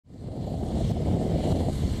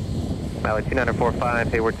Mallard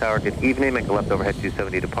 2945, Hayward Tower, good evening. Make a left overhead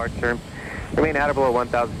 270 departure. Remain at or below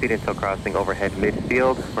 1,000 feet until crossing overhead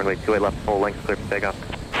midfield. Runway 28 left, full length, clear for takeoff.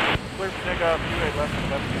 Clear for takeoff, 28 left,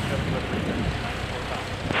 270 left,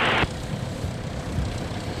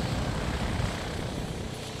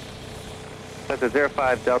 3. That's a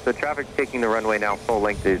 05 Delta. Traffic taking the runway now full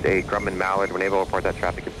length is a Grumman Mallard. When able to report that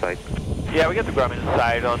traffic in sight. Yeah, we get the Grumman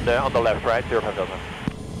side on the left, right, 05 Delta.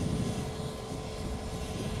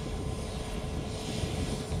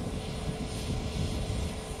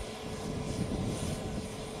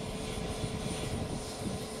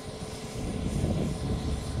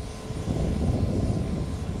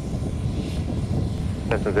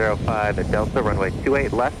 Cessna 05 at Delta, runway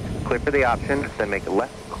 28 left, clear for the option, then make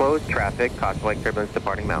left closed traffic, caution light turbulence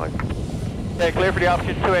departing Mallard. Okay, clear for the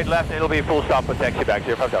option, 28 left, and it'll be a full stop with taxi back,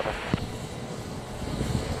 05 Delta.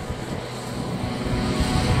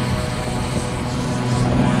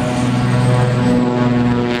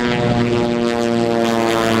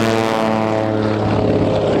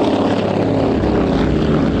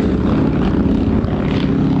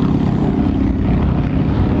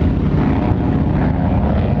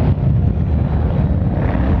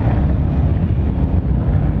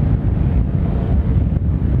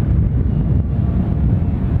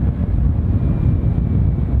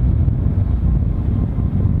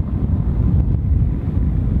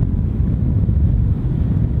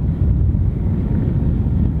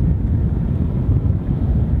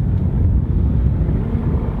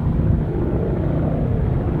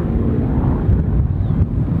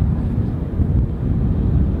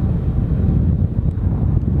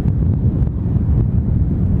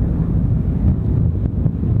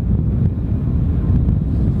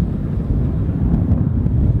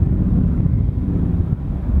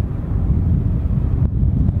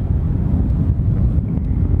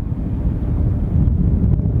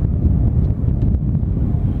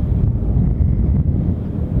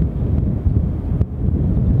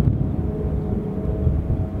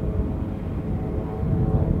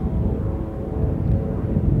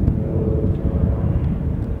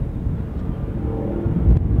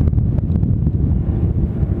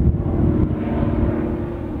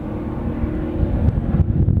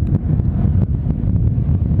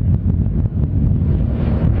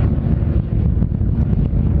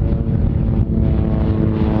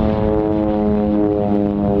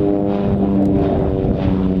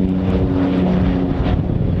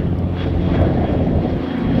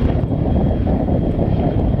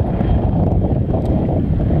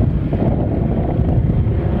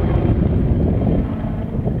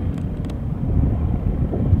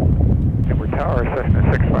 Cessna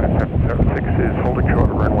 65776 is holding short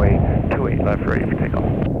of runway 28 left, ready for takeoff.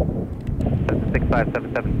 Cessna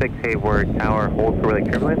 65776, Hayward Tower, hold for relay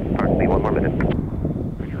turbulence, approximately 1 more minute.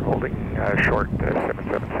 You're holding short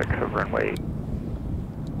 776 of runway